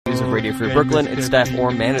of Radio Free Brooklyn, its staff,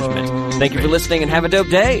 or management. Thank you for listening and have a dope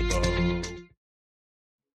day.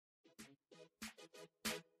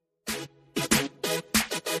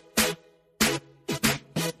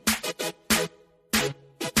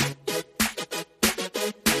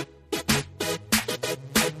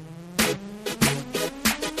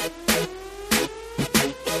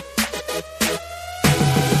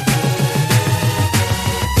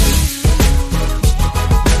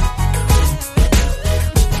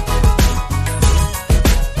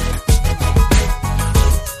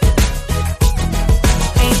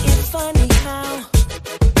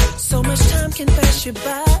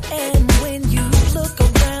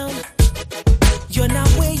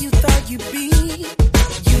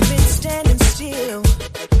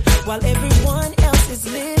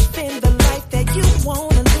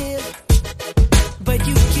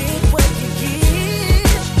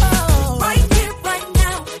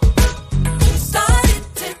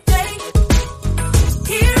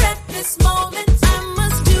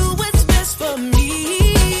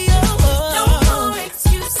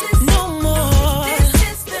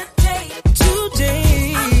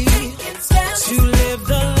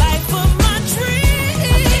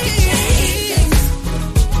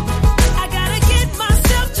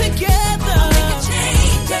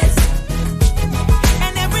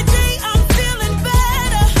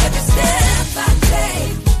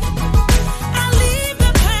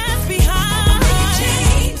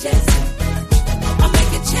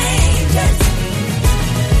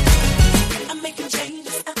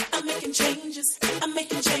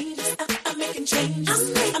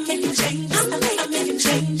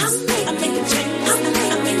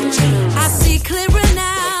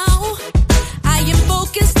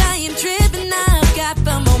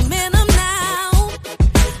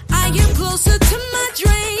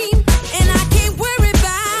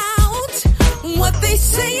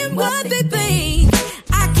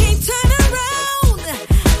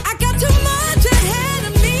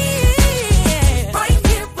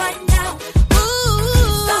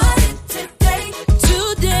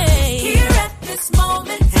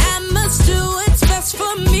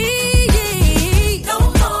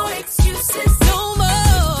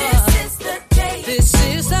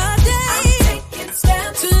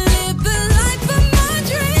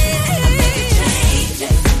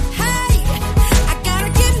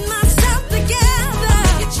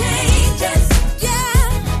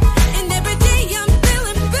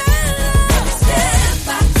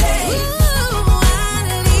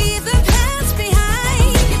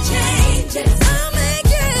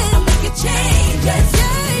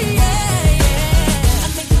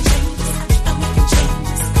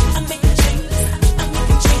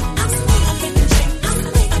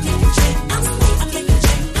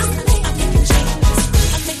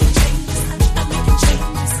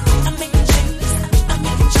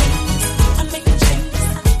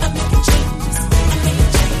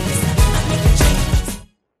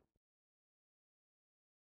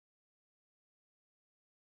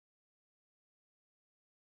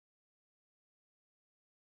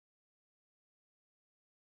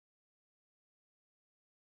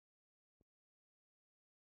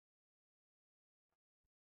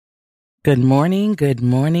 Good morning, good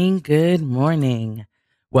morning, good morning.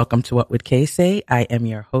 Welcome to What Would Kay Say? I am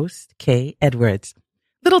your host, Kay Edwards.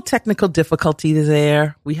 Little technical difficulties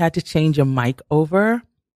there. We had to change a mic over.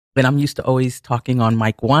 And I'm used to always talking on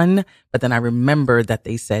mic 1, but then I remembered that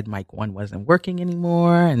they said mic 1 wasn't working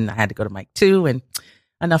anymore and I had to go to mic 2 and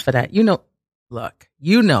enough of that. Look,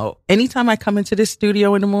 anytime I come into this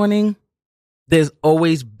studio in the morning, there's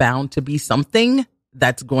always bound to be something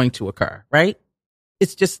that's going to occur, right?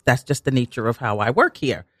 That's just the nature of how I work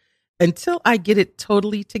here. Until I get it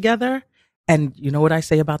totally together. And you know what I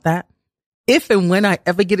say about that? If and when I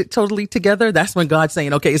ever get it totally together, that's when God's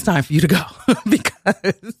saying, okay, it's time for you to go.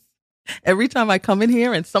 Because every time I come in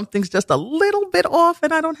here and something's just a little bit off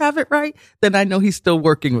and I don't have it right, then I know he's still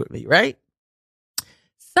working with me, right?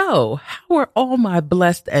 So how are all my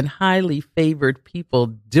blessed and highly favored people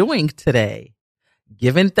doing today?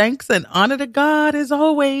 Giving thanks and honor to God as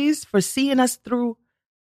always for seeing us through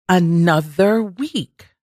another week,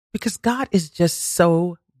 because God is just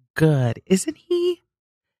so good, isn't he?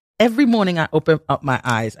 Every morning I open up my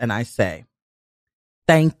eyes and I say,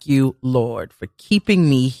 thank you, Lord, for keeping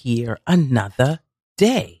me here another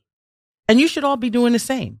day. And you should all be doing the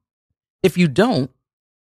same. If you don't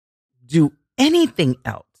do anything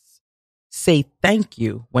else, say thank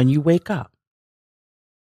you when you wake up.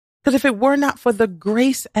 Because if it were not for the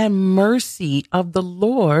grace and mercy of the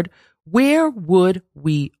Lord, where would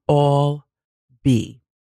we all be?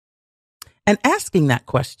 And asking that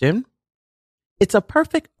question it's a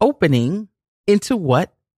perfect opening into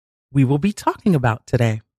what we will be talking about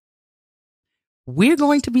today. We're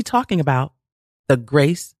going to be talking about the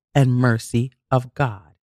grace and mercy of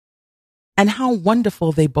God and how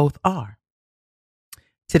wonderful they both are.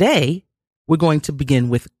 Today, we're going to begin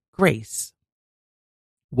with grace.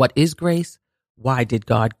 What is grace? Why did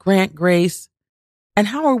God grant grace? And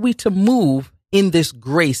how are we to move in this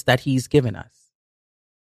grace that He's given us?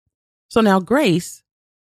 So now grace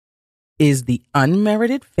is the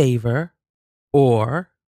unmerited favor or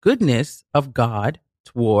goodness of God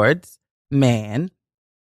towards man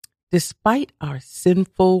despite our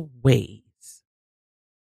sinful ways.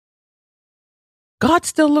 God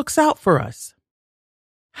still looks out for us.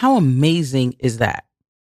 How amazing is that?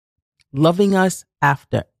 Loving us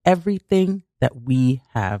after everything that we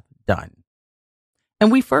have done.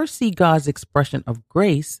 And we first see God's expression of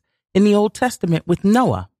grace in the Old Testament with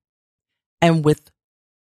Noah. And with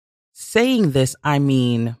saying this, I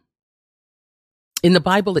mean, in the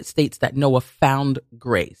Bible, it states that Noah found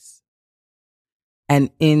grace. And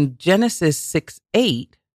in Genesis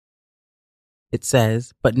 6:8, it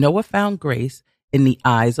says, "But Noah found grace in the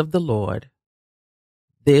eyes of the Lord."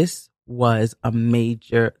 This was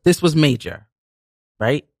major,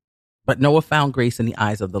 right? But Noah found grace in the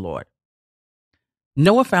eyes of the Lord.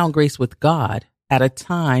 Noah found grace with God at a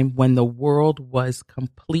time when the world was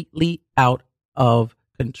completely out of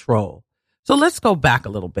control. So let's go back a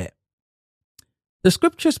little bit. The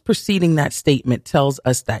scriptures preceding that statement tells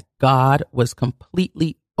us that God was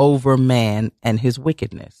completely over man and his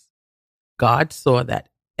wickedness. God saw that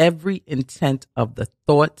every intent of the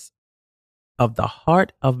thoughts of the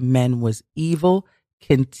heart of men was evil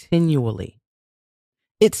continually.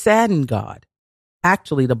 It saddened God.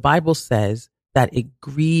 Actually, the Bible says that it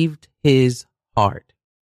grieved his heart.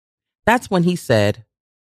 That's when he said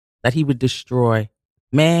that he would destroy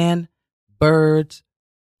man, birds,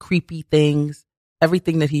 creepy things,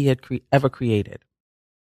 everything that he had ever created.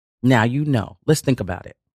 Now, let's think about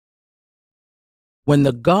it. When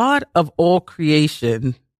the God of all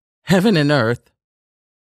creation, heaven and earth,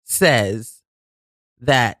 says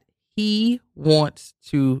that he wants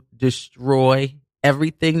to destroy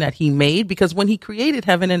everything that he made, because when he created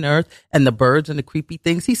heaven and earth and the birds and the creepy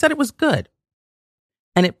things, he said it was good.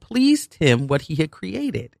 And it pleased him what he had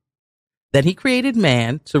created. Then he created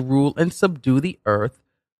man to rule and subdue the earth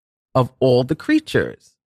of all the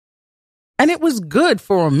creatures. And it was good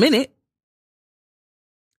for a minute.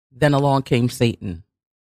 Then along came Satan.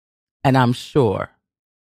 And I'm sure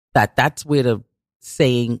that that's where the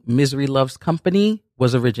saying misery loves company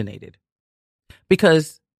was originated.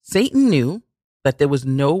 Because Satan knew that there was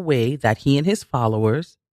no way that he and his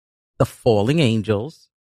followers, the falling angels,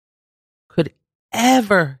 could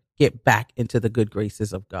ever get back into the good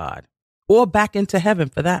graces of God, or back into heaven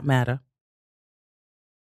for that matter.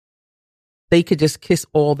 They could just kiss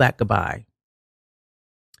all that goodbye.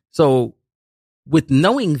 So with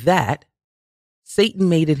knowing that, Satan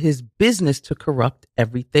made it his business to corrupt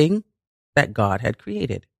everything that God had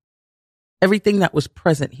created, everything that was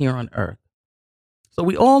present here on earth. So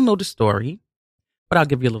we all know the story, but I'll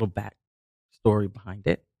give you a little back story behind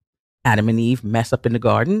it. Adam and Eve mess up in the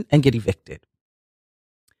garden and get evicted.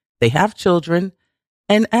 They have children.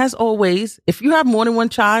 And as always, if you have more than one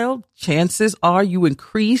child, chances are you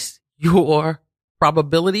increase your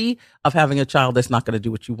probability of having a child that's not going to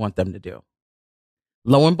do what you want them to do.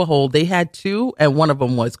 Lo and behold, they had two, and one of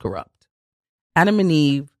them was corrupt. Adam and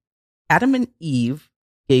Eve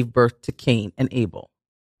gave birth to Cain and Abel.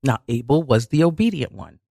 Now, Abel was the obedient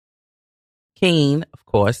one. Cain, of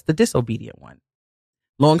course, the disobedient one.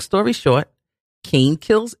 Long story short, Cain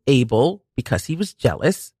kills Abel because he was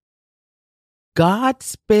jealous. God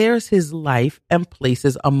spares his life and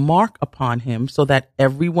places a mark upon him so that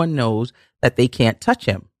everyone knows that they can't touch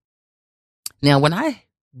him. Now, when I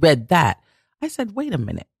read that, I said, wait a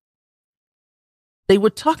minute. They were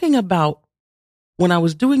talking about, when I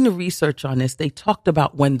was doing the research on this, they talked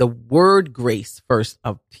about when the word grace first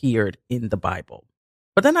appeared in the Bible.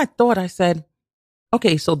 But then I said,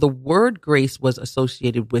 okay, so the word grace was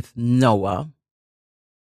associated with Noah.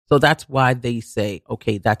 So that's why they say,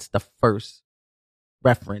 okay, that's the first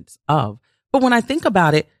reference of. But when I think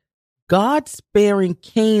about it, God sparing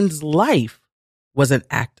Cain's life was an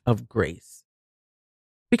act of grace.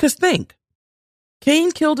 Because think,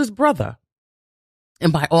 Cain killed his brother.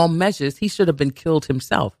 And by all measures, he should have been killed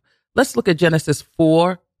himself. Let's look at Genesis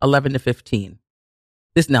 4:11-15.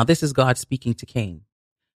 This is God speaking to Cain.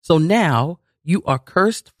 So now you are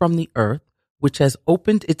cursed from the earth, which has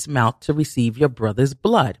opened its mouth to receive your brother's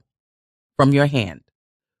blood from your hand.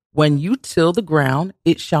 When you till the ground,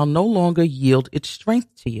 it shall no longer yield its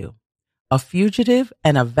strength to you. a fugitive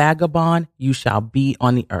and a vagabond you shall be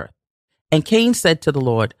on the earth. And Cain said to the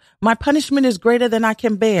Lord, my punishment is greater than I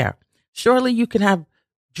can bear. Surely you can have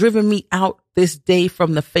driven me out this day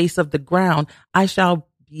from the face of the ground. I shall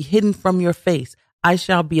be hidden from your face. I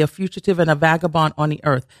shall be a fugitive and a vagabond on the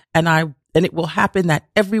earth. And it will happen that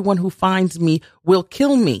everyone who finds me will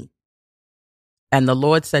kill me. And the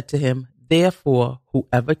Lord said to him, therefore,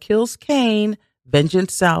 whoever kills Cain,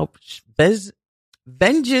 vengeance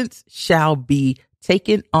shall be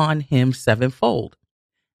taken on him sevenfold.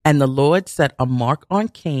 And the Lord set a mark on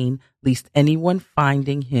Cain, lest anyone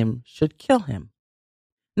finding him should kill him.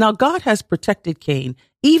 Now God has protected Cain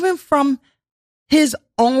even from his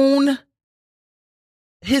own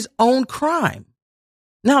crime.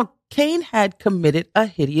 Now Cain had committed a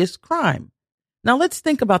hideous crime. Now let's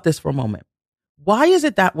think about this for a moment. Why is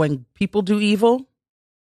it that when people do evil,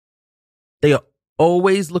 they are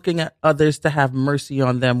always looking at others to have mercy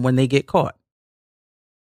on them when they get caught?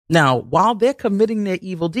 Now, while they're committing their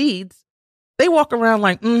evil deeds, they walk around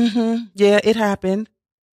like, yeah, it happened.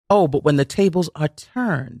 Oh, but when the tables are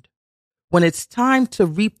turned, when it's time to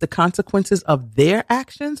reap the consequences of their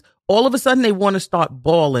actions, all of a sudden they want to start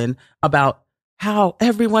bawling about how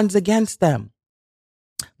everyone's against them.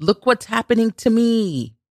 Look what's happening to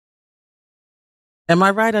me. Am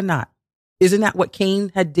I right or not? Isn't that what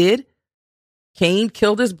Cain had did? Cain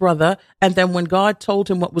killed his brother, and then when God told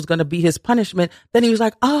him what was going to be his punishment, then he was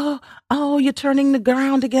like, oh, you're turning the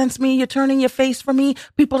ground against me. You're turning your face from me.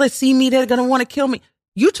 People that see me, they're going to want to kill me.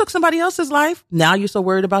 You took somebody else's life. Now you're so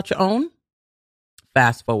worried about your own?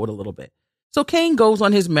 Fast forward a little bit. So Cain goes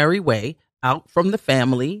on his merry way out from the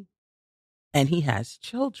family, and he has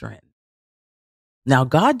children. Now,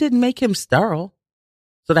 God didn't make him sterile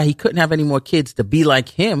so that he couldn't have any more kids to be like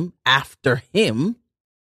him after him.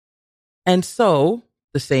 And so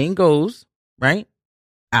the saying goes, right?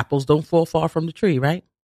 Apples don't fall far from the tree, right?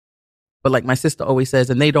 But like my sister always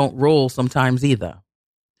says, and they don't roll sometimes either.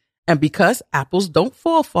 And because apples don't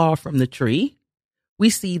fall far from the tree,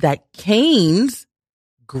 we see that Cain's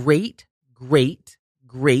great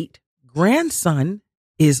grandson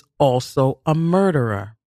is also a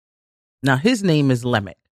murderer. Now his name is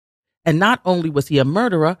Lamech. And not only was he a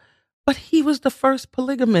murderer, but he was the first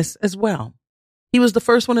polygamist as well. He was the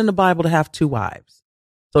first one in the Bible to have 2 wives.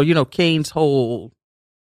 So, Cain's whole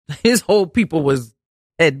people was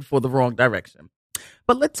headed for the wrong direction.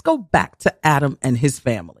 But let's go back to Adam and his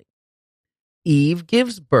family. Eve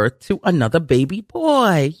gives birth to another baby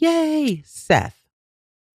boy. Yay, Seth.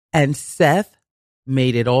 And Seth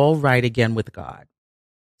made it all right again with God.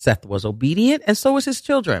 Seth was obedient, and so was his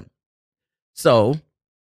children. So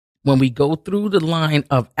when we go through the line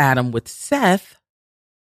of Adam with Seth,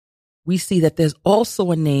 we see that there's also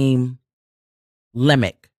a name,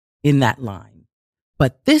 Lamech, in that line.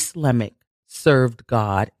 But this Lamech served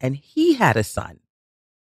God, and he had a son.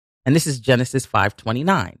 And this is Genesis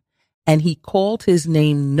 5:29. And he called his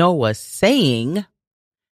name Noah, saying,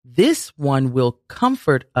 this one will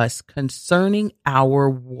comfort us concerning our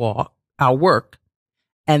work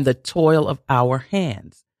and the toil of our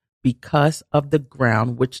hands, because of the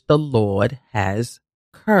ground which the Lord has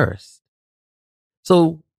cursed.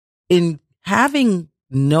 So in having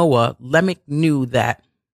Noah, Lamech knew that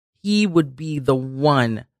he would be the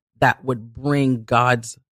one that would bring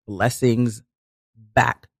God's blessings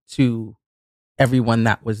back to everyone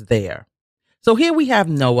that was there. So here we have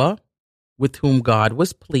Noah, with whom God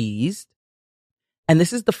was pleased. And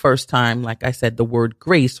this is the first time, like I said, the word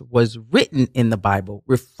grace was written in the Bible,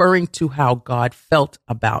 referring to how God felt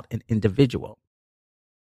about an individual.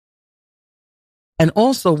 And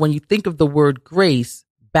also, when you think of the word grace,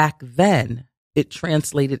 back then, it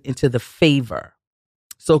translated into the favor.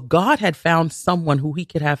 So God had found someone who he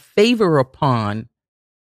could have favor upon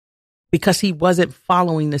because he wasn't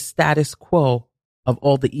following the status quo of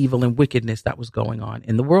all the evil and wickedness that was going on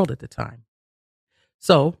in the world at the time.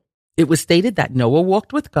 So it was stated that Noah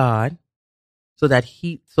walked with God, so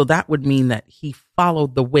that would mean that he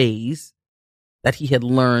followed the ways that he had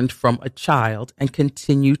learned from a child and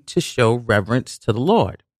continued to show reverence to the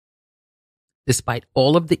Lord, despite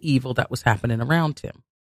all of the evil that was happening around him.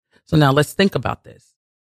 So now let's think about this.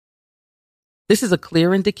 This is a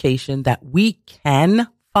clear indication that we can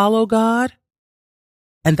follow God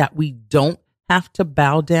and that we don't have to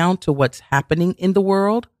bow down to what's happening in the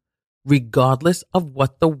world, regardless of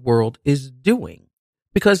what the world is doing.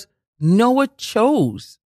 Because Noah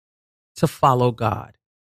chose to follow God,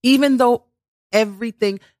 even though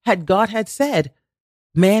God had said,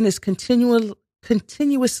 man is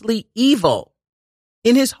continuously evil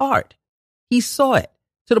in his heart. He saw it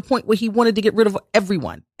to the point where he wanted to get rid of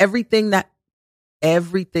everything that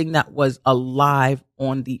everything that was alive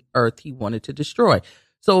on the earth he wanted to destroy.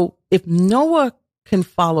 So if Noah can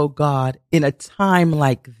follow God in a time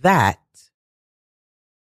like that,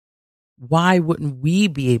 why wouldn't we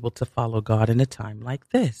be able to follow God in a time like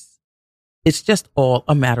this? It's just all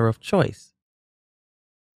a matter of choice.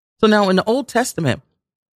 So now in the Old Testament,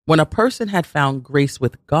 when a person had found grace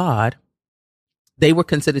with God, they were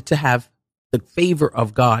considered to have the favor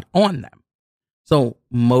of God on them. So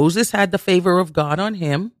Moses had the favor of God on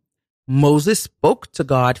him. Moses spoke to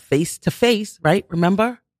God face to face, right?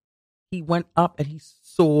 Remember? He went up and he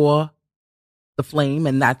saw the flame,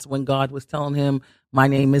 and that's when God was telling him, my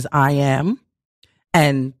name is I Am.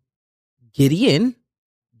 And Gideon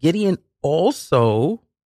also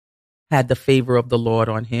had the favor of the Lord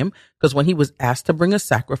on him, because when he was asked to bring a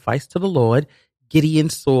sacrifice to the Lord, Gideon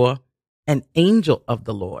saw an angel of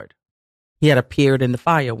the Lord. He had appeared in the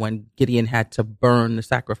fire when Gideon had to burn the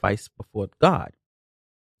sacrifice before God.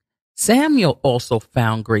 Samuel also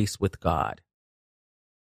found grace with God.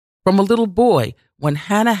 From a little boy, when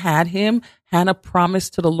Hannah had him, Hannah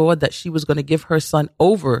promised to the Lord that she was going to give her son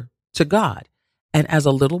over to God. And as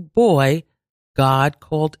a little boy, God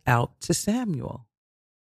called out to Samuel.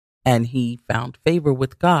 And he found favor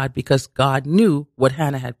with God because God knew what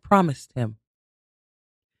Hannah had promised him.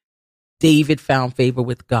 David found favor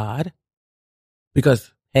with God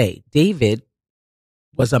because, hey, David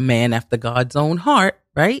was a man after God's own heart,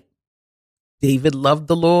 right? David loved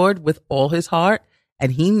the Lord with all his heart,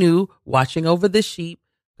 and he knew, watching over the sheep,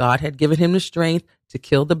 God had given him the strength to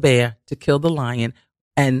kill the bear, to kill the lion,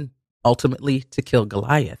 and ultimately to kill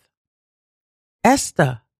Goliath.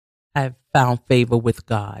 Esther had found favor with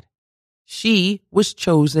God. She was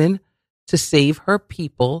chosen to save her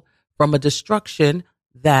people from a destruction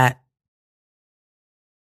that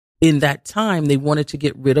in that time they wanted to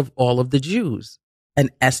get rid of all of the Jews.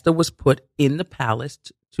 And Esther was put in the palace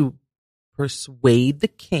to persuade the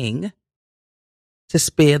king to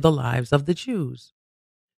spare the lives of the Jews.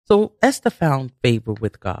 So Esther found favor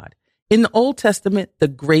with God. In the Old Testament, the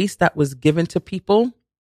grace that was given to people,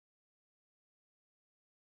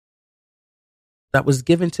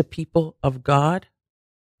 of God,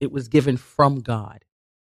 it was given from God.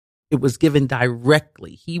 It was given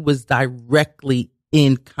directly. He was directly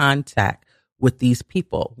in contact with these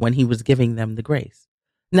people when he was giving them the grace.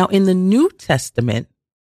 Now, in the New Testament,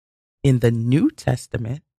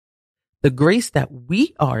 the grace that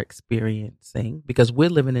we are experiencing, because we're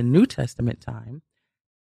living in New Testament time,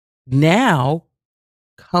 now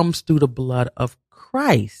comes through the blood of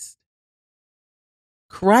Christ.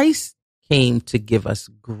 Christ came to give us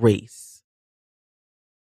grace.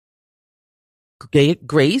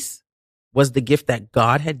 Grace was the gift that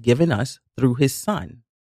God had given us through his son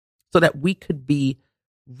so that we could be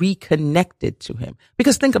reconnected to him.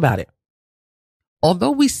 Because think about it.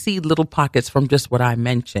 Although we see little pockets from just what I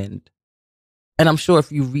mentioned, and I'm sure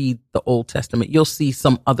if you read the Old Testament, you'll see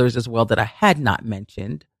some others as well that I had not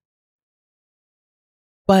mentioned.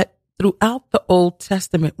 But throughout the Old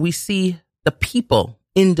Testament, we see the people,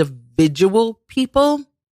 individual people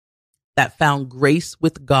that found grace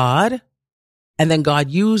with God, and then God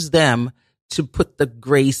used them to put the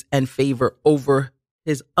grace and favor over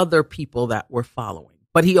his other people that were following.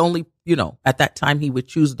 But he only, at that time, he would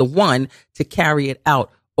choose the one to carry it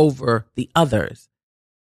out over the others.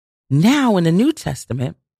 Now in the New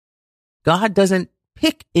Testament, God doesn't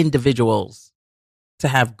pick individuals to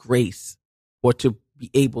have grace or to be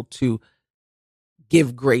able to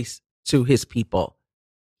give grace to his people.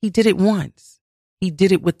 He did it once. He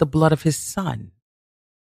did it with the blood of his son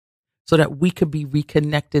so that we could be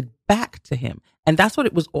reconnected back to him. And that's what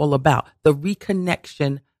it was all about, the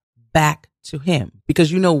reconnection back to him.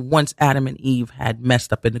 Because, once Adam and Eve had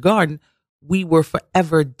messed up in the garden, we were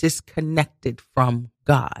forever disconnected from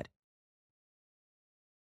God.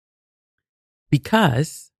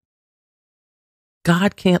 Because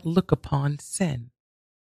God can't look upon sin.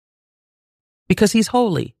 Because he's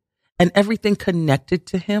holy, and everything connected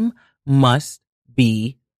to him must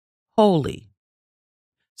be holy.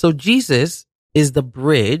 So Jesus is the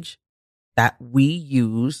bridge that we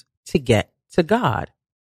use to get to God.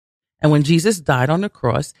 And when Jesus died on the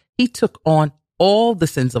cross, he took on all the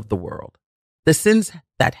sins of the world, the sins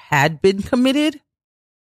that had been committed,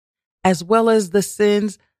 as well as the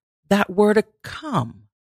sins that were to come.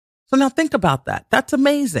 So now think about that. That's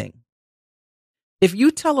amazing. If you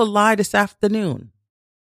tell a lie this afternoon,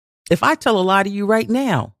 if I tell a lie to you right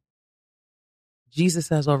now, Jesus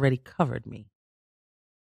has already covered me.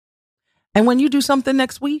 And when you do something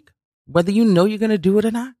next week, whether you know you're going to do it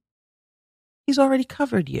or not, he's already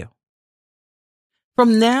covered you.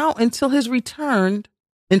 From now until he returns,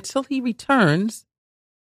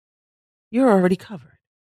 You're already covered.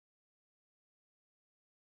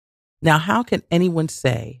 Now, how can anyone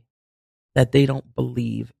say that they don't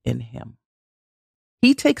believe in him?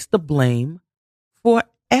 He takes the blame for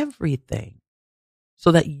everything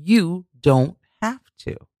so that you don't have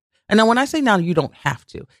to. And now when I say now you don't have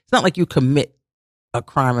to, it's not like you commit a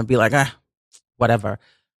crime and be like, whatever.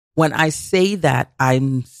 When I say that,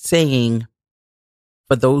 I'm saying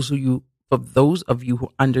for those of you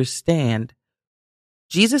who understand,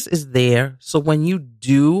 Jesus is there. So when you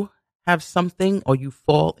do have something or you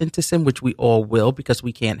fall into sin, which we all will because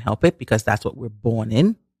we can't help it, because that's what we're born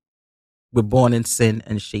in. We're born in sin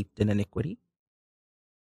and shaped in iniquity.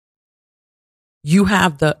 You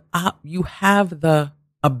have the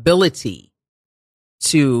ability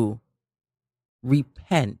to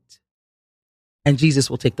repent, and Jesus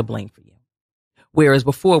will take the blame for you. Whereas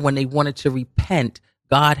before, when they wanted to repent,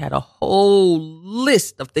 God had a whole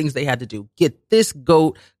list of things they had to do. Get this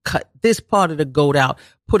goat, cut this part of the goat out,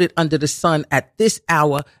 put it under the sun at this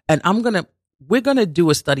hour. And we're going to do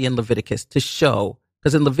a study in Leviticus to show,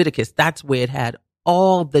 because in Leviticus, that's where it had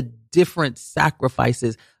all the different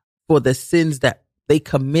sacrifices for the sins that they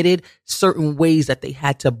committed, certain ways that they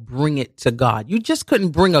had to bring it to God. You just couldn't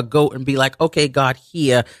bring a goat and be like, okay, God,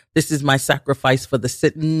 here, this is my sacrifice for the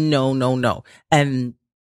sin. No. And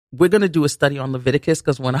we're going to do a study on Leviticus,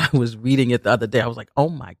 because when I was reading it the other day, I was like, oh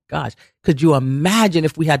my gosh, could you imagine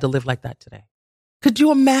if we had to live like that today? Could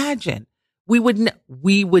you imagine? We would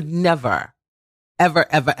never,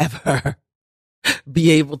 ever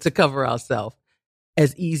be able to cover ourselves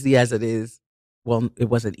as easy as it is. Well, it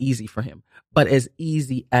wasn't easy for him, but as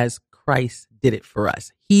easy as Christ did it for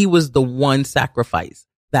us. He was the one sacrifice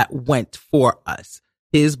that went for us,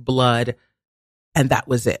 his blood, and that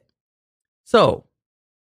was it. So,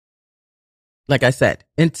 like I said,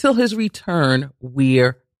 until his return,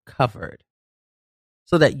 we're covered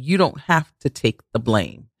so that you don't have to take the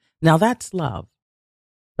blame. Now that's love,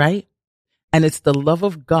 right? And it's the love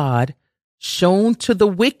of God shown to the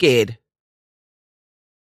wicked.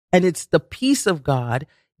 And it's the peace of God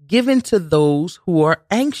given to those who are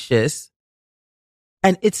anxious.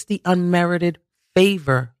 And it's the unmerited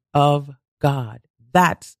favor of God.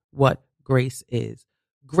 That's what grace is.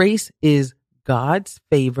 Grace is God's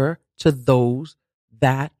favor to those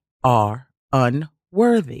that are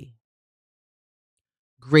unworthy.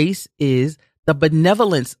 Grace is the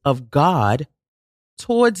benevolence of God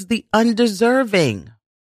towards the undeserving.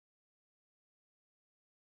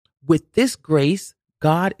 With this grace,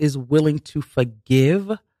 God is willing to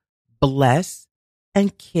forgive, bless,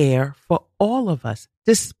 and care for all of us,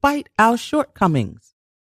 despite our shortcomings.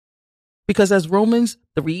 Because as Romans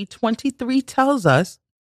 3:23 tells us,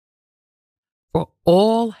 for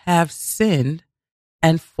all have sinned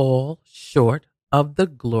and fall short of the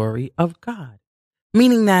glory of God.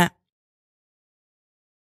 Meaning that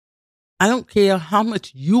I don't care how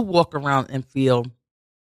much you walk around and feel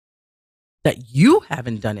that you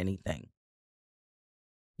haven't done anything.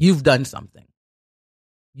 You've done something.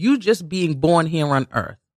 You just being born here on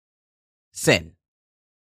earth. Sin.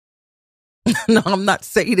 No, I'm not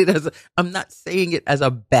saying it as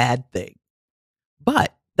a bad thing.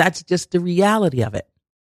 But that's just the reality of it.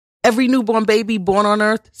 Every newborn baby born on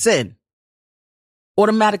earth, sin.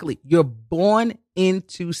 Automatically, you're born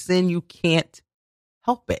into sin. You can't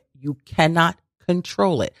help it. You cannot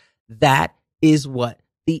control it. That is what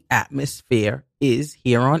the atmosphere is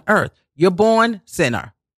here on earth. You're born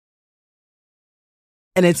sinner.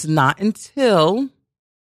 And it's not until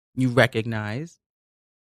you recognize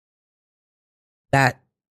that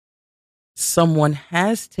someone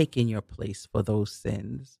has taken your place for those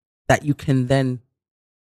sins that you can then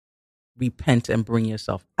repent and bring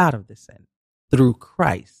yourself out of the sin through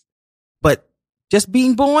Christ. But just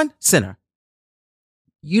being born, sinner.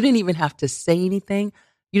 You didn't even have to say anything.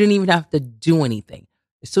 You didn't even have to do anything.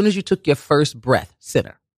 As soon as you took your first breath,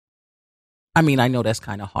 sinner. I mean, I know that's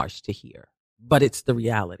kind of harsh to hear, but it's the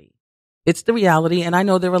reality. It's the reality. And I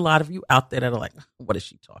know there are a lot of you out there that are like, what is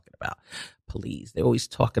she talking about? Please. They're always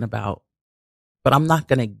talking about, but I'm not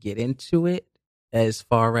going to get into it as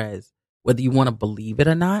far as whether you want to believe it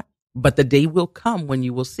or not. But the day will come when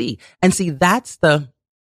you will see. And see, that's the,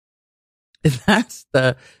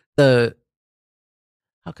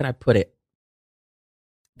 how can I put it?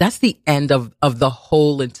 That's the end of the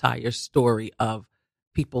whole entire story of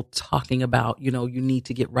people talking about, you need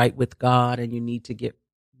to get right with God and you need to get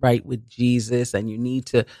right with Jesus and you need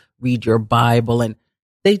to read your Bible. And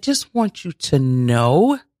they just want you to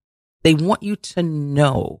know. They want you to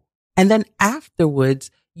know. And then afterwards,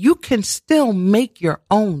 you can still make your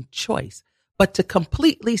own choice. But to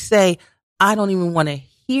completely say, I don't even want to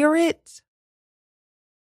hear it.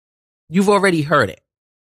 You've already heard it.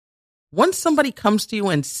 Once somebody comes to you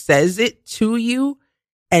and says it to you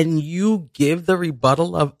and you give the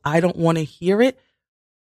rebuttal of, I don't want to hear it,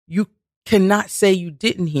 you cannot say you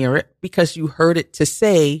didn't hear it because you heard it to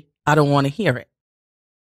say, I don't want to hear it,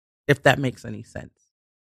 if that makes any sense.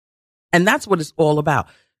 And that's what it's all about.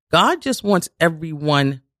 God just wants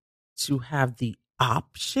everyone to have the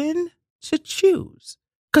option to choose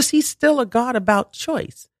because he's still a God about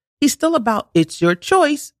choice. He's still about, it's your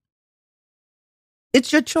choice.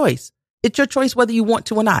 It's your choice. It's your choice whether you want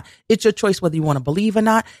to or not. It's your choice whether you want to believe or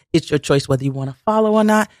not. It's your choice whether you want to follow or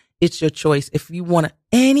not. It's your choice. If you want to,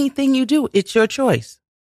 anything you do, it's your choice.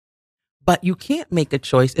 But you can't make a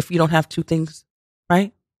choice if you don't have two things,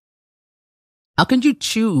 right? How can you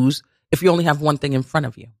choose if you only have one thing in front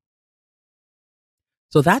of you?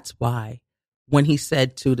 So that's why when he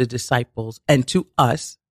said to the disciples and to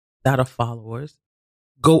us that are followers,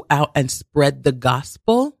 go out and spread the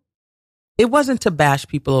gospel, it wasn't to bash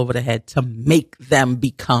people over the head, to make them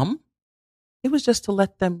become. It was just to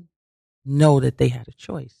let them know that they had a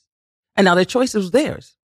choice. And now their choice was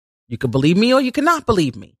theirs. You could believe me or you cannot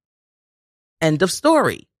believe me. End of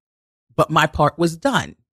story. But my part was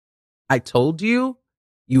done. I told you,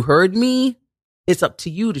 you heard me. It's up to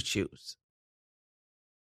you to choose.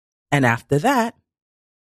 And after that,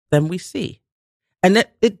 then we see. And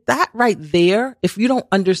that right there, if you don't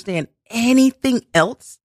understand anything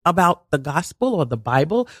else about the gospel or the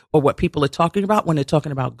Bible or what people are talking about when they're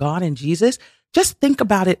talking about God and Jesus, just think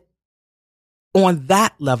about it on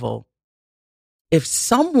that level. If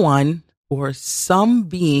someone or some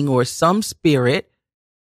being or some spirit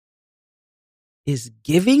is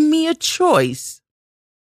giving me a choice,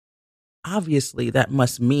 obviously that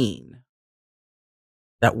must mean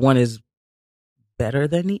that one is better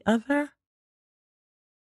than the other,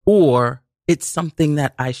 or it's something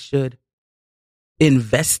that I should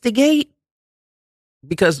investigate,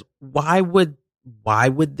 because why would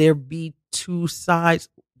there be two sides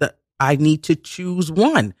that I need to choose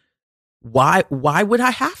one? Why would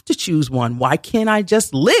I have to choose one? Why can't I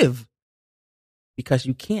just live? Because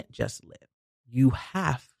you can't just live. You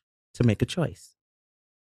have to make a choice.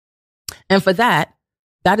 And for that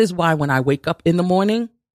is why when I wake up in the morning,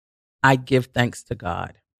 I give thanks to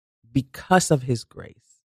God because of his grace.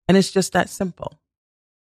 And it's just that simple.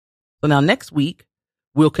 So now next week,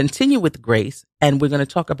 we'll continue with grace, and we're going to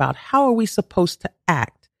talk about how are we supposed to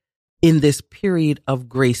act in this period of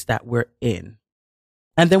grace that we're in.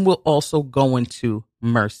 And then we'll also go into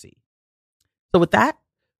mercy. So with that,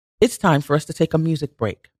 it's time for us to take a music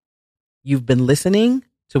break. You've been listening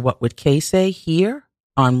to What Would Kay Say here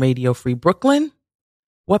on Radio Free Brooklyn,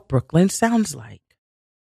 what Brooklyn sounds like.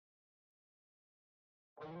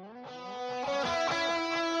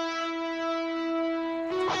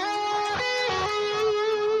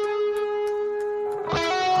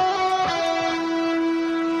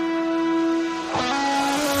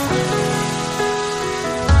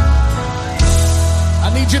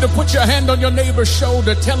 I need you to put your hand on your neighbor's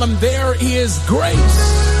shoulder. Tell him there is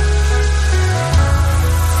grace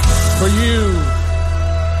for you.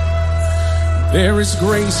 There is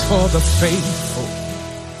grace for the faithful.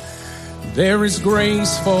 There is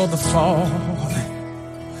grace for the fallen.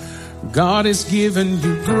 God has given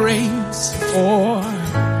you grace for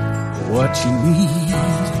what you need.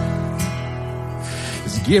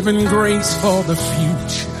 He's given grace for the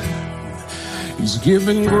future. He's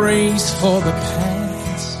given grace for the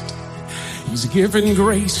past. He's given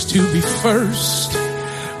grace to be first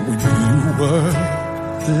when you were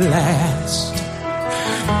last.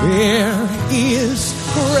 There is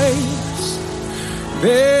grace.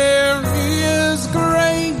 There is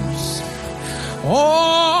grace.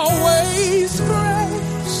 Always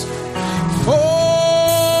grace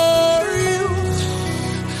for you.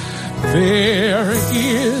 There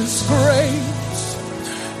is grace.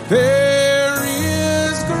 There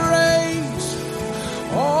is grace.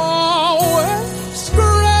 Always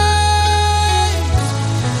grace.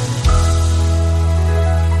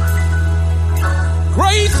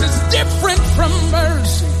 Grace is different from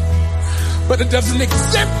mercy, but it doesn't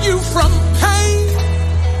exempt you from pain.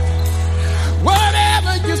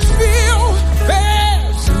 Whatever you feel,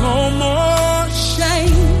 there's no more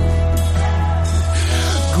shame.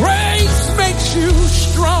 Grace makes you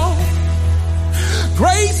strong.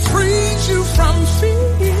 Grace frees you from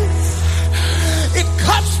fear. It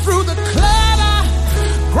cuts through the clutter.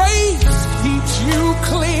 Grace keeps you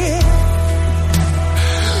clear.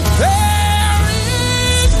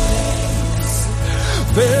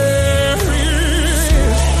 There is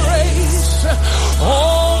grace,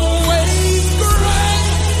 always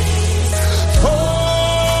grace for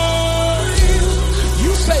you.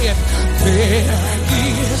 You say it.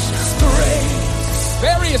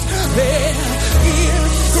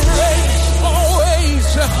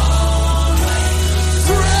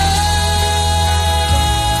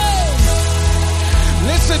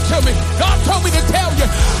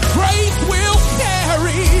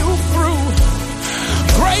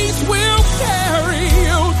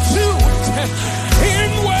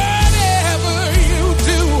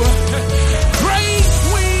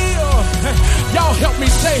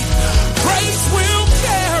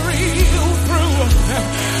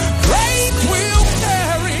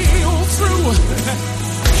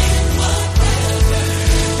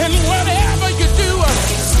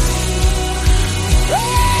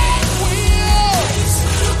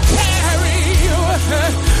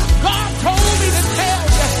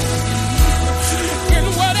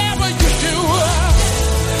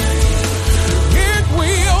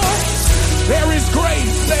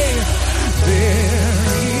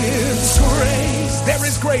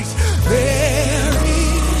 grace. There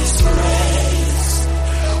is grace.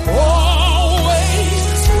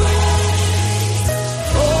 Always grace.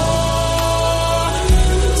 Oh,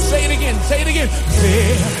 say it again. Say it again.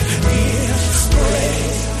 There is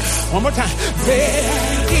grace. One more time.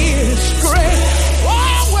 There is grace.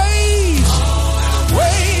 Always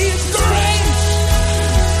grace.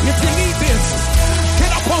 If you need this,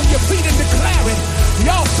 get up on your feet and declare it.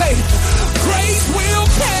 Y'all say, grace will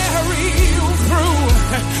carry you through.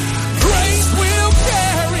 Grace will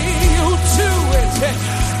carry you to it.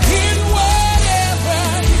 In whatever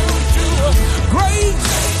you do. Grace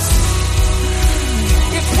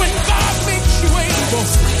is when God makes you able.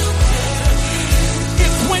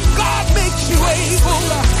 It's when God makes you able.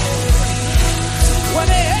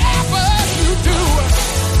 Whatever you do.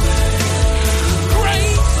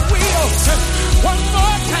 Grace will. One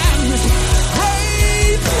more time.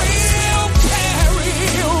 Grace will carry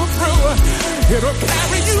you through. It'll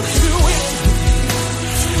carry you to it.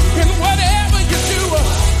 In whatever you do.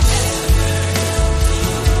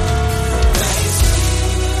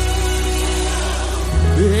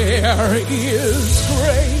 There is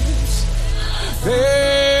grace.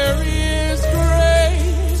 There is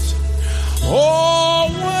grace.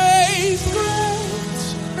 Always grace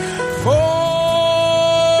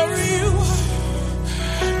for you.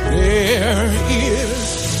 There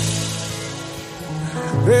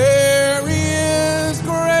is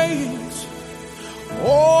grace.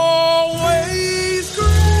 Always grace.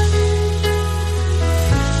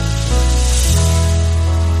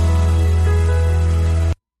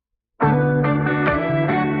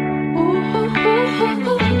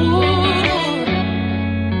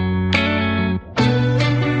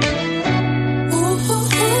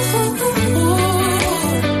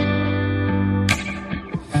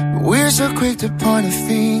 We're so quick to point a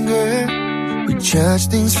finger. We judge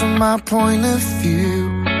things from our point of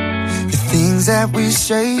view. The things that we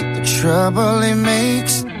say, the trouble it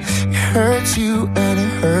makes, it hurts you and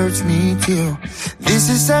it hurts me too. This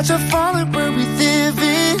is such a fallen world we live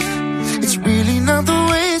in. It's really not the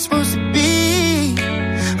way it's supposed to be.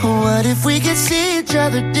 What if we could see each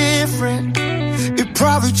other different? It'd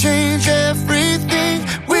probably change everything.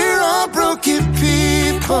 We're all broken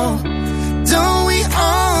people. Don't we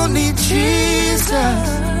all need Jesus?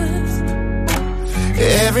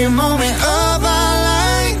 Every moment of our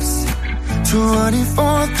lives,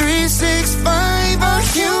 24, 3, 6, 5, our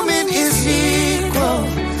human is equal.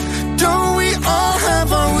 Don't we all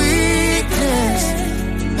have our weakness?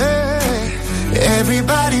 Hey.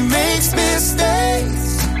 Everybody makes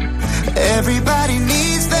mistakes. Everybody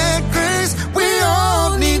needs that grace. We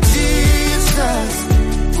all need Jesus.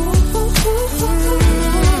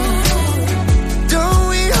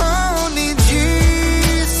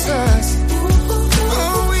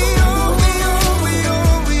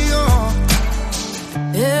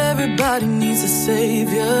 Everybody needs a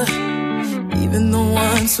savior, even the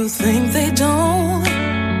ones who think they don't.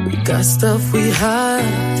 We got stuff we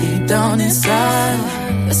hide deep down inside.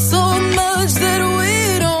 There's so much that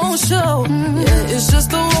we don't show. Yeah, it's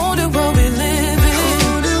just a wounded world we live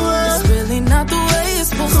in. It's really not the way it's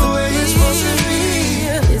supposed to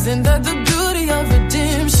be. Isn't that the beauty of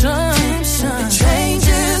redemption? It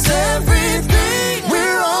changes everything.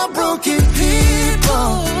 We're all broken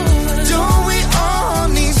people. Don't we all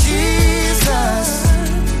need Jesus?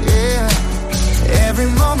 Yeah. Every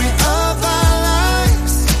moment of our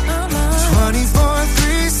lives, 24,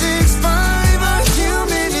 3, 6, 5, our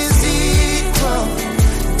human is equal.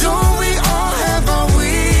 Don't we all have our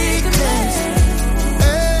weakness?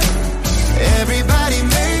 Hey. Everybody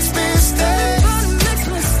makes mistakes.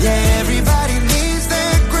 Yeah, everybody needs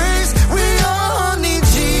that grace. We all need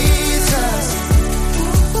Jesus.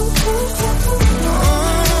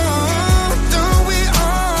 Don't we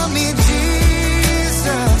all need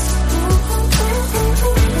Jesus?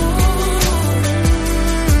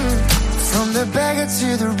 From the beggar to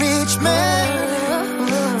the rich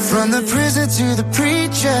man, from the prison to the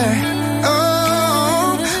preacher.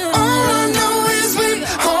 All I know is we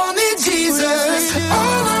all need Jesus.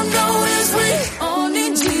 All I know is we all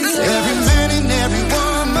need Jesus. Every man and every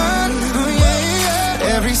woman, oh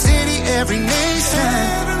yeah. Every city, every nation.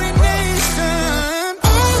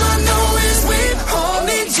 All I know is we all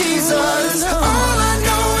need Jesus. All I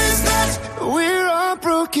know is that we're all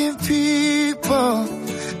broken people.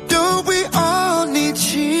 Don't we all need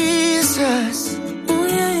Jesus?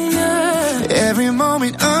 Every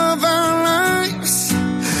moment of our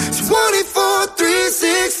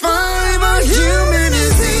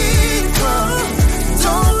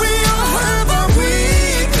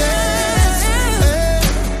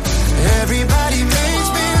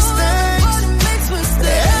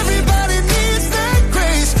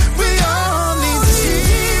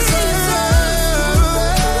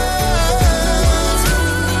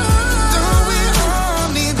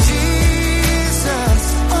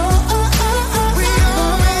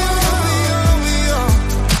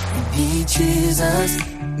Jesus,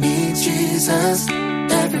 need Jesus.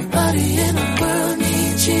 Everybody in the world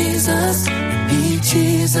need Jesus, need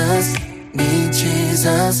Jesus, need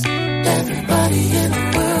Jesus. Everybody in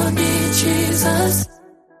the world need Jesus.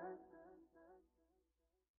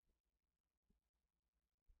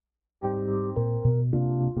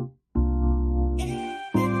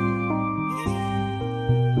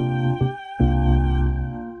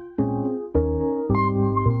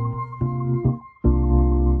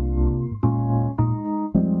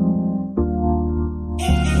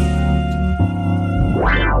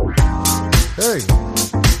 Hey.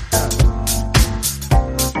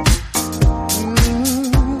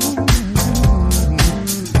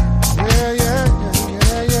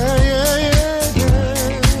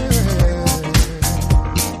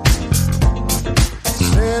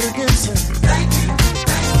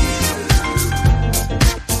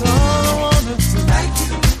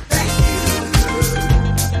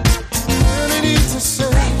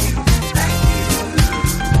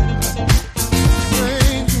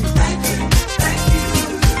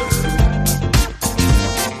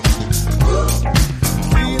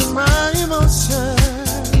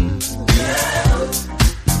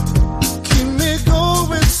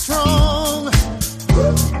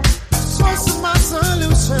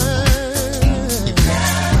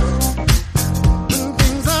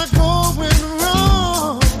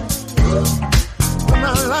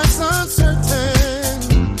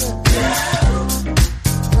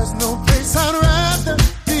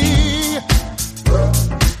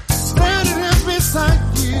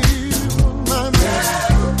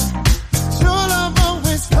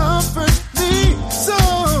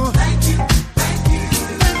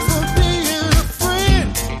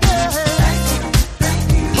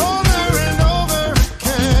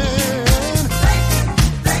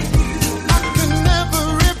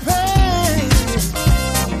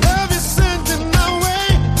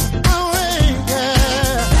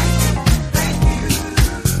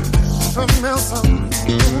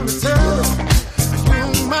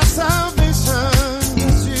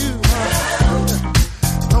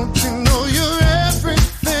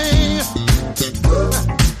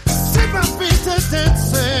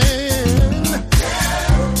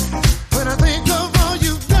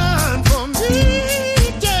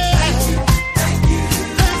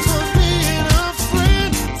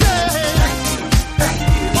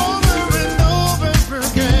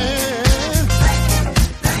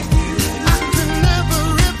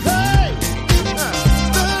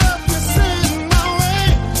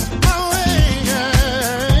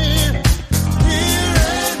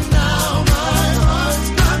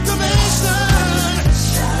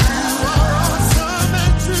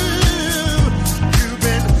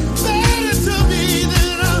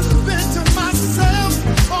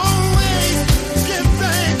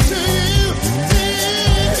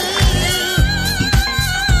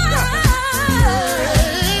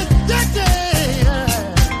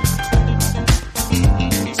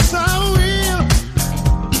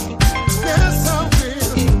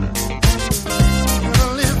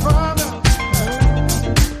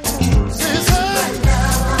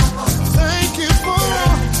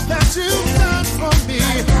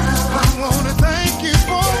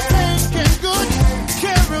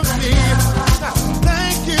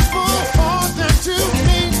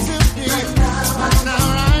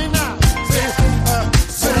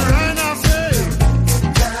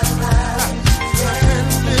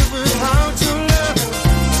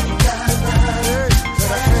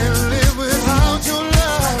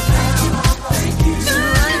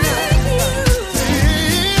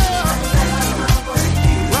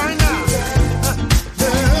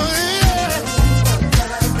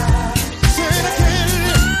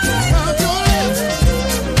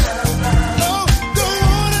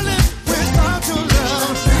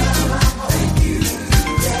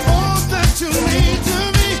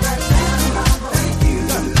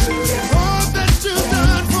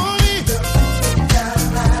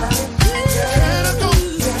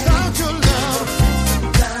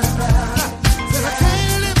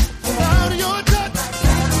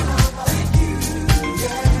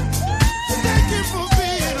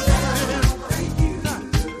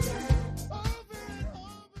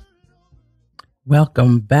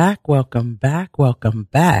 Welcome back, welcome back, welcome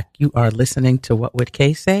back. You are listening to What Would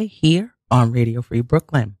Kay Say here on Radio Free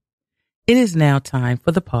Brooklyn. It is now time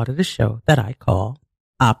for the part of the show that I call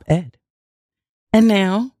Op-Ed. And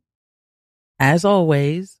now, as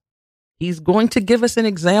always, he's going to give us an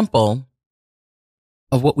example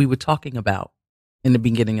of what we were talking about in the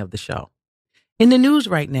beginning of the show. In the news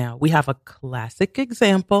right now, we have a classic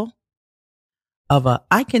example of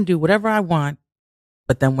I can do whatever I want,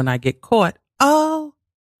 but then when I get caught, Oh,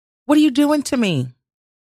 what are you doing to me?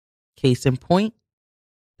 Case in point,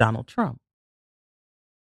 Donald Trump.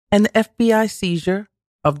 And the FBI seizure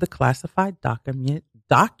of the classified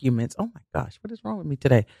documents. Oh my gosh, what is wrong with me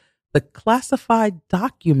today? The classified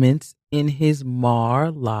documents in his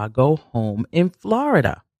Mar-a-Lago home in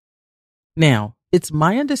Florida. Now, it's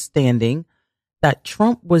my understanding that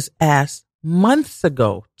Trump was asked months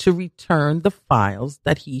ago to return the files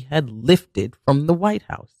that he had lifted from the White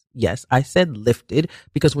House. Yes, I said lifted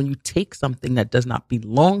because when you take something that does not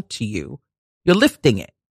belong to you, you're lifting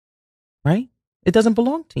it, right? It doesn't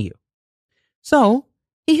belong to you. So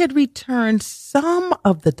he had returned some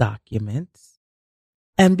of the documents.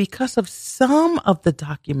 And because of some of the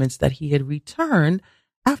documents that he had returned,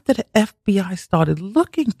 after the FBI started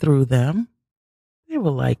looking through them, they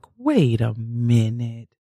were like, wait a minute.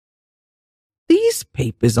 These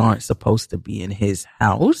papers aren't supposed to be in his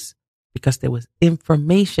house, because there was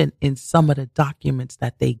information in some of the documents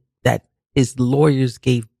that his lawyers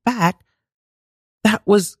gave back that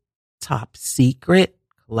was top secret,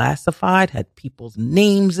 classified, had people's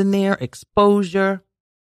names in there, exposure.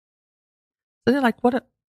 So they're like,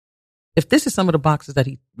 if this is some of the boxes that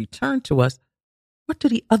he returned to us, what do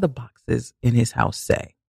the other boxes in his house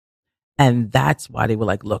say? And that's why they were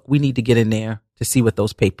like, look, we need to get in there to see what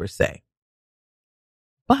those papers say.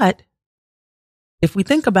 But if we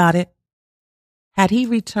think about it, had he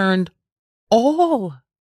returned all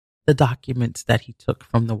the documents that he took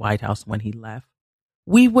from the White House when he left,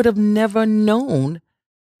 we would have never known,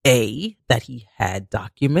 A, that he had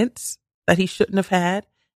documents that he shouldn't have had,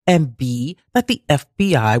 and B, that the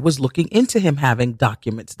FBI was looking into him having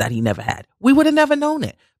documents that he never had. We would have never known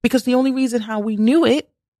it, because the only reason how we knew it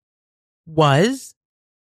was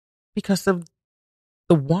because of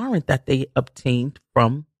the warrant that they obtained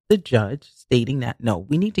from the judge stating that, no,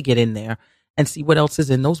 we need to get in there and see what else is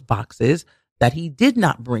in those boxes that he did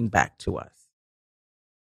not bring back to us.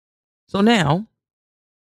 So now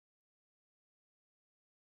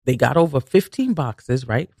they got over 15 boxes,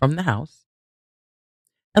 right, from the house.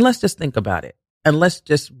 And let's just think about it. And let's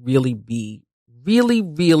just really be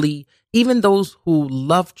really, even those who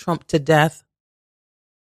love Trump to death,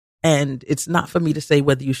 and it's not for me to say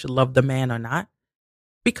whether you should love the man or not,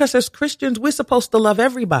 because as Christians, we're supposed to love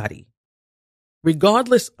everybody,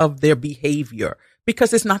 regardless of their behavior,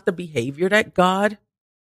 because it's not the behavior that God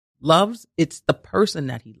loves, it's the person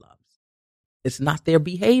that he loves. It's not their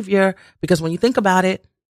behavior, because when you think about it,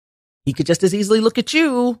 he could just as easily look at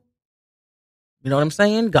you. You know what I'm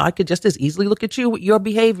saying? God could just as easily look at you with your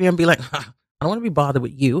behavior and be like, I don't want to be bothered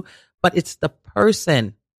with you. But it's the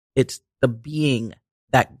person, it's the being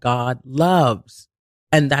that God loves.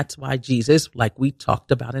 And that's why Jesus, like we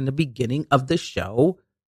talked about in the beginning of the show,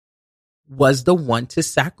 was the one to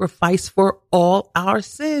sacrifice for all our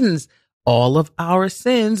sins, all of our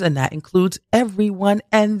sins. And that includes everyone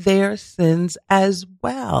and their sins as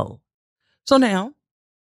well. So now,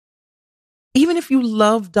 even if you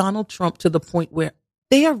love Donald Trump to the point where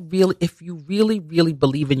they are really, if you really, really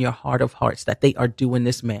believe in your heart of hearts that they are doing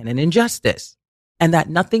this man an injustice and that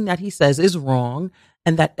nothing that he says is wrong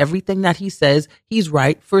and that everything that he says, he's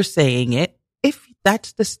right for saying it. If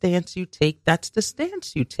that's the stance you take, that's the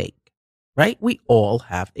stance you take, right? We all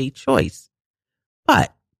have a choice.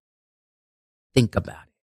 But think about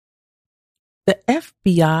it. The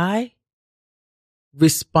FBI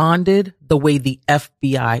responded the way the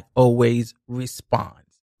FBI always responds.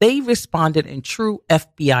 They responded in true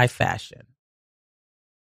FBI fashion.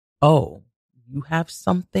 Oh, you have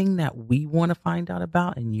something that we want to find out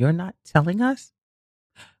about and you're not telling us?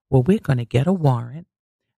 Well, we're going to get a warrant.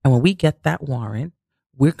 And when we get that warrant,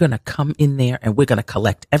 we're going to come in there and we're going to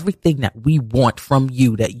collect everything that we want from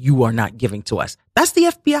you that you are not giving to us. That's the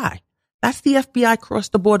FBI. That's the FBI across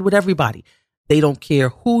the board with everybody. They don't care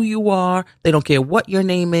who you are. They don't care what your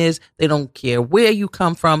name is. They don't care where you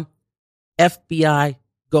come from. FBI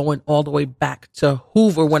going all the way back to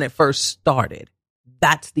Hoover when it first started.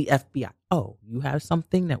 That's the FBI. Oh, you have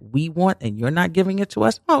something that we want and you're not giving it to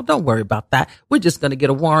us? Oh, don't worry about that. We're just going to get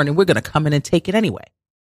a warrant and we're going to come in and take it anyway.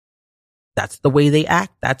 That's the way they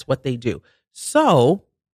act. That's what they do. So,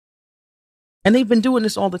 and they've been doing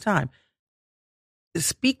this all the time.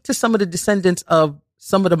 Speak to some of the descendants of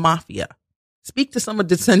some of the mafia. Speak to some of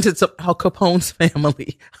the descendants of Al Capone's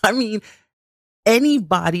family. I mean,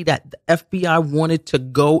 anybody that the FBI wanted to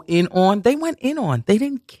go in on, they went in on. They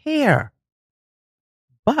didn't care.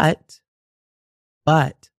 But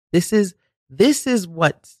this is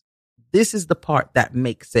the part that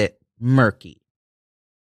makes it murky.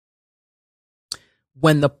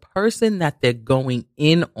 When the person that they're going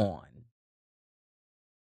in on,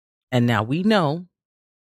 and now we know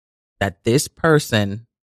that this person,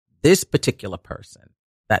 this particular person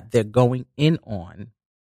that they're going in on,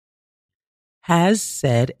 has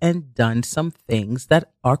said and done some things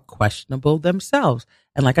that are questionable themselves.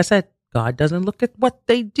 And like I said, God doesn't look at what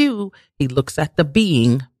they do. He looks at the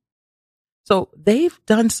being. So they've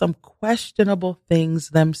done some questionable things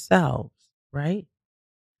themselves, right?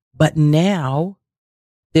 But now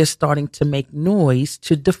they're starting to make noise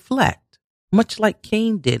to deflect, much like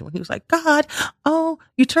Cain did when he was like, God, oh,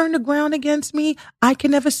 you turned the ground against me. I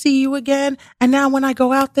can never see you again. And now when I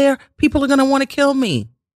go out there, people are going to want to kill me.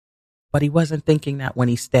 But he wasn't thinking that when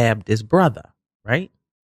he stabbed his brother, right?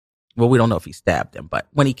 Well, we don't know if he stabbed him, but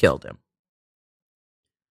when he killed him.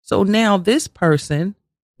 So now this person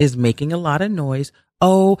is making a lot of noise.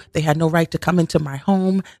 Oh, they had no right to come into my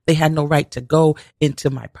home. They had no right to go into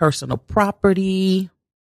my personal property.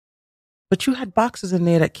 But you had boxes in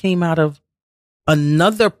there that came out of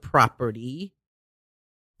another property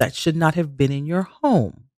that should not have been in your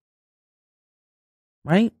home,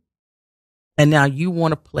 right? And now you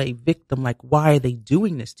want to play victim, like, why are they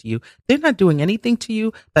doing this to you? They're not doing anything to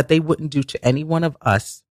you that they wouldn't do to any one of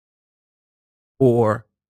us or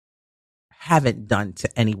haven't done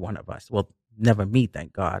to any one of us. Well, never me,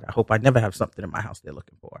 thank God. I hope I never have something in my house they're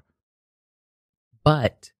looking for.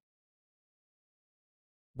 But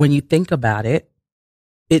when you think about it,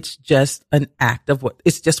 it's just an act of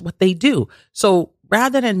it's just what they do. So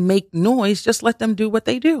rather than make noise, just let them do what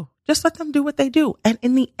they do. Just let them do what they do. And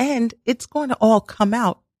in the end, it's going to all come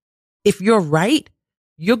out. If you're right,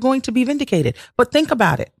 you're going to be vindicated. But think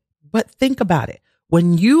about it.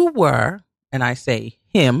 When you were, and I say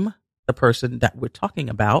him, the person that we're talking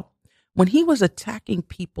about, when he was attacking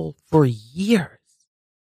people for years,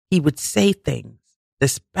 he would say things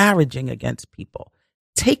disparaging against people,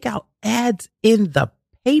 take out ads in the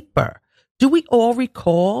paper. Do we all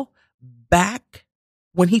recall back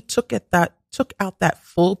when he took out that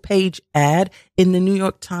full page ad in the New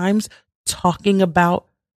York Times talking about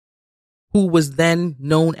who was then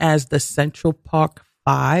known as the Central Park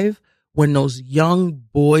Five, when those young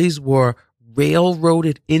boys were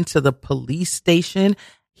railroaded into the police station?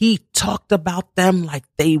 He talked about them like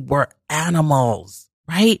they were animals,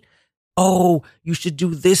 right? Oh, you should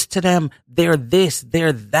do this to them. They're this,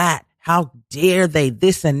 they're that. How dare they,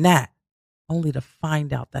 this and that? Only to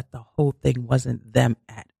find out that the whole thing wasn't them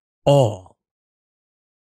at all.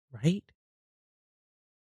 Right?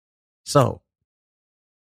 So,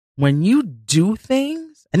 when you do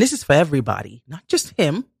things, and this is for everybody, not just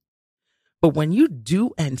him, but when you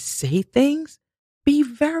do and say things, be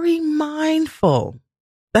very mindful.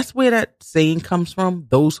 That's where that saying comes from.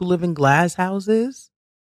 Those who live in glass houses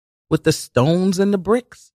with the stones and the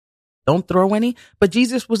bricks, don't throw any. But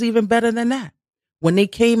Jesus was even better than that. When they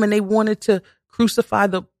came and they wanted to crucify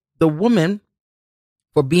the woman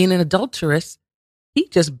for being an adulteress, he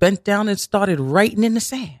just bent down and started writing in the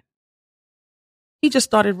sand. He just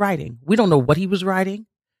started writing. We don't know what he was writing.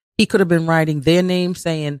 He could have been writing their name,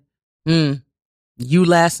 saying, you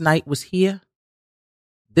last night was here.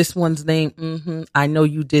 This one's name, I know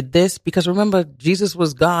you did this. Because remember, Jesus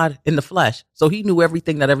was God in the flesh. So he knew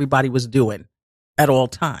everything that everybody was doing at all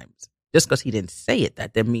times. Just because he didn't say it,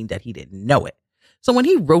 that didn't mean that he didn't know it. So when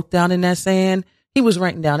he wrote down in that sand, he was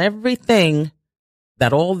writing down everything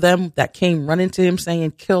that all them that came running to him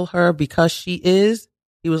saying, kill her because she is.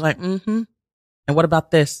 He was like, And what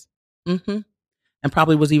about this? And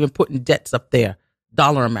probably was even putting debts up there,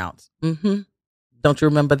 dollar amounts. Don't you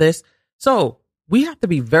remember this? So we have to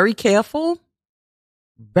be very careful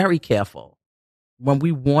when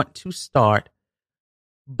we want to start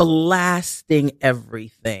blasting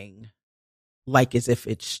everything like as if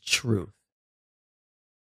it's truth,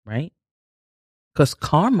 right? Because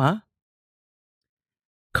karma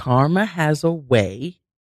has a way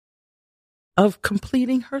of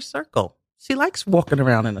completing her circle. She likes walking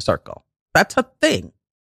around in a circle. That's her thing.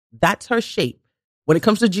 That's her shape. When it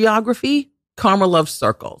comes to geography, karma loves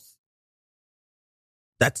circles.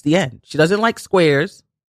 That's the end. She doesn't like squares.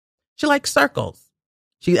 She likes circles.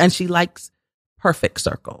 She likes perfect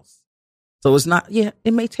circles. So it's not,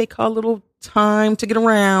 it may take her a little time to get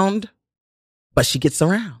around, but she gets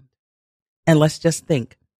around. And let's just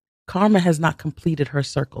think, karma has not completed her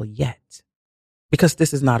circle yet, because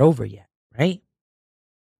this is not over yet, right?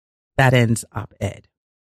 That ends op-ed.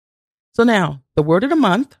 So now, the word of the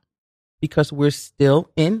month, because we're still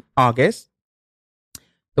in August,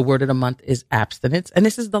 the word of the month is abstinence. And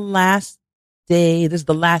this is the last day, this is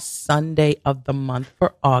the last Sunday of the month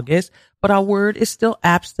for August. But our word is still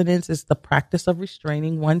abstinence. It's the practice of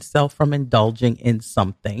restraining oneself from indulging in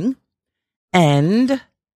something. And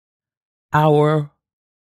our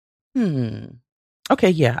Okay,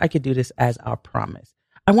 yeah, I could do this as our promise.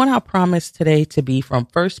 I want our promise today to be from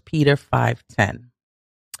 1 Peter 5:10.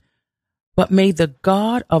 But may the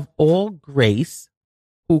God of all grace,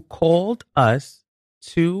 who called us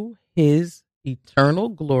to his eternal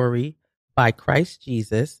glory by Christ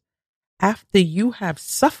Jesus, after you have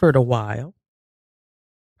suffered a while,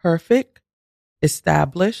 perfect,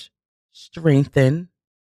 establish, strengthen,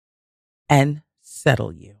 and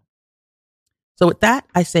settle you. So with that,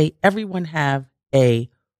 I say everyone have a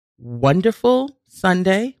wonderful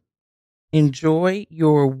Sunday. Enjoy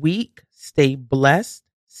your week. Stay blessed.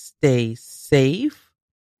 Stay safe.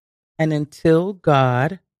 And until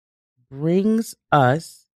God brings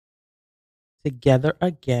us together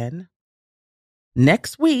again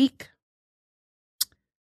next week,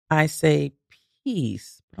 I say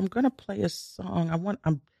peace. I'm going to play a song.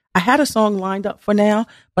 I had a song lined up for now,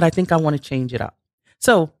 but I think I want to change it up.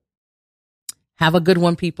 So have a good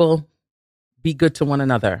one, people. Be good to one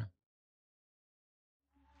another.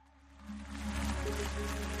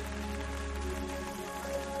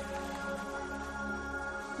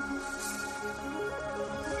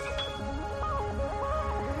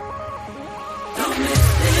 Don't miss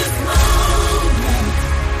this moment.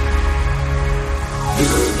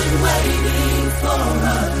 You've been waiting for a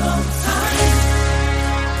long time.